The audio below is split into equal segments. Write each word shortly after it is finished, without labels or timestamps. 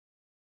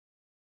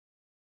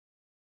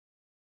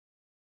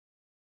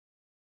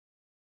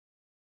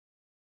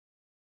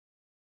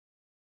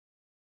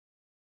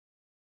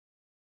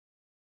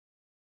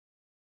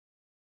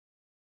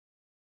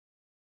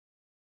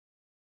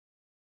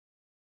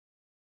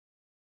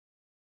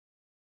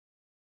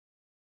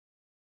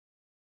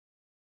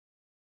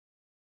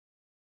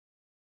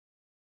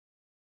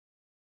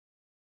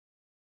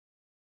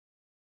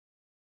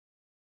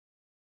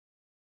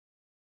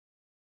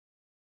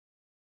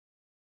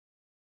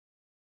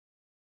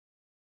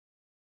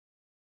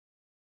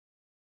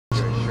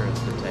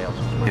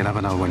You'll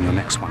never know when your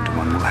next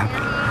one-to-one will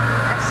happen.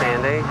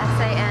 Sandy.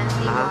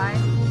 S-A-N-D-Y.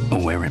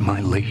 Or where it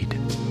might lead.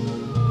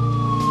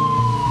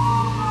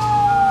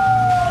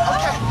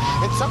 Okay,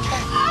 it's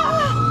okay.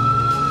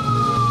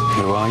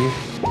 Who are you?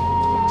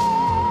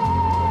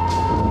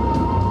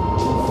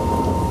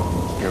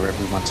 You're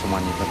every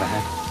one-to-one you've ever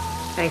had.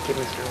 Thank you,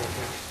 Mr.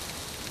 Lincoln.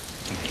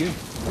 Thank you.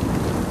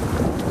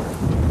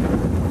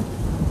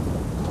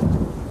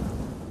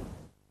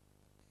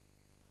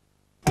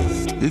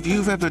 If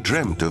you've ever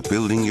dreamt of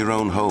building your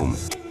own home,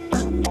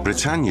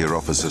 Britannia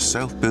offers a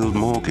self-build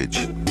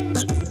mortgage.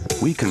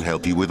 We can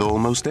help you with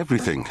almost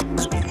everything,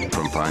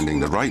 from finding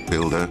the right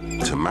builder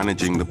to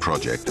managing the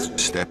project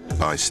step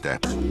by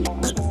step,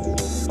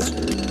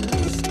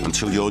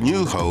 until your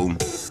new home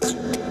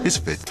is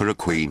fit for a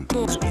queen.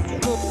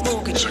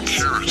 Mortgage,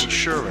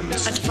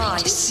 Insurance,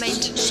 advice,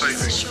 maintenance,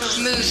 savings,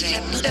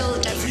 moving,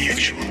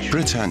 building.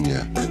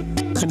 Britannia.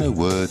 In a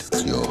word,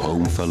 your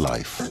home for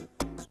life.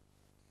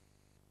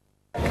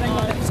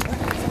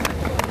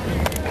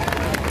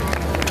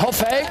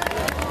 Tough, eh?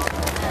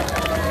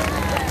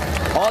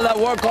 All that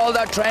work, all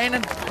that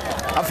training,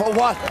 and for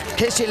what?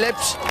 Kissy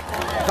lips,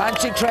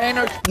 fancy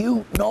trainers.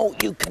 You know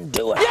you can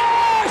do it.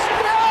 Yes!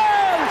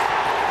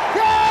 Yes!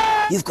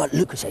 Yes! You've got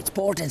Lucozade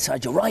Sport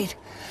inside you, right?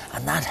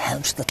 And that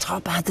helps the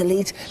top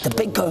athletes, the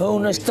big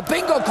kahunas, the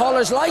bingo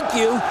callers like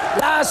you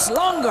last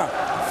longer.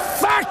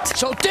 Fact!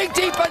 So dig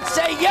deep and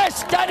say,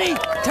 yes, Daddy,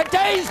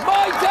 today's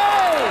my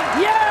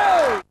day!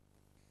 You!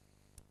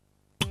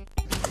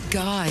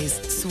 Guys,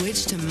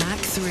 switch to Mach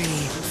 3.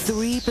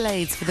 3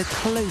 blades for the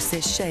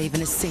closest shave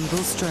in a single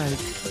stroke.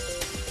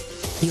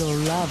 You'll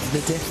love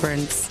the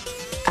difference.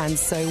 And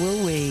so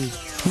will we.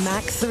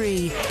 Mach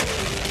 3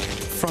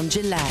 from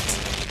Gillette.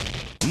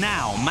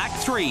 Now, Mach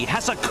 3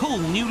 has a cool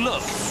new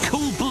look.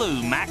 Cool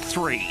blue Mach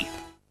 3.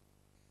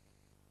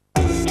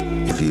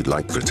 If you'd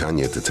like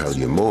Britannia to tell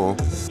you more,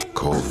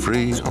 call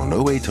free on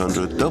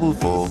 0800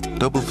 44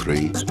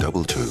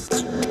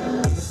 3322.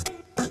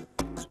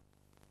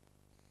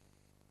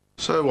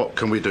 So what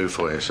can we do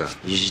for you, sir?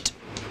 You just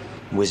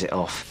whiz it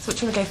off. So what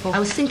do you want to go for? I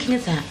was thinking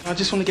of that. I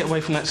just want to get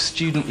away from that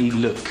student-y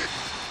look.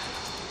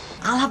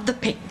 I'll have the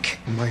pink.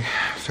 My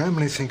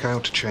family think I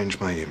ought to change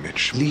my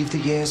image. Leave the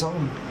years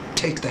on.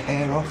 Take the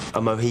hair off.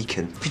 A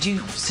Mohican. Could you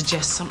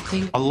suggest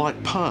something? I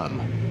like perm.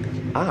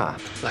 Ah.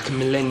 Like a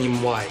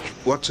Millennium Way.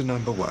 What's a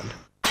number one?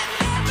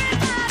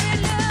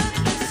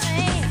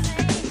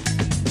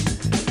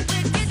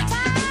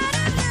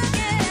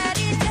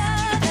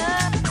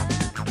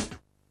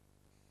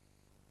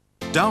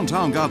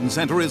 Downtown Garden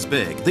Centre is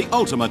big, the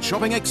ultimate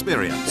shopping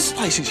experience. This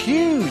place is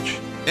huge.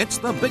 It's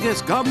the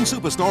biggest garden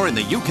superstore in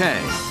the UK,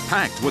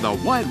 packed with a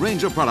wide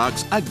range of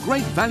products at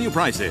great value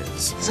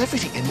prices. There's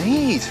everything you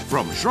need.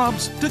 From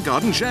shrubs to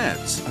garden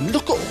sheds. And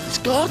look at all this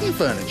garden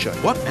furniture.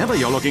 Whatever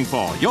you're looking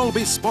for, you'll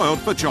be spoiled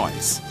for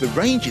choice. The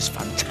range is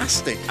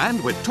fantastic.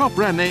 And with top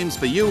brand names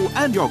for you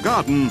and your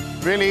garden.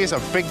 Really is a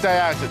big day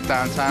out at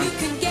Downtown. You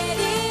can get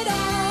it.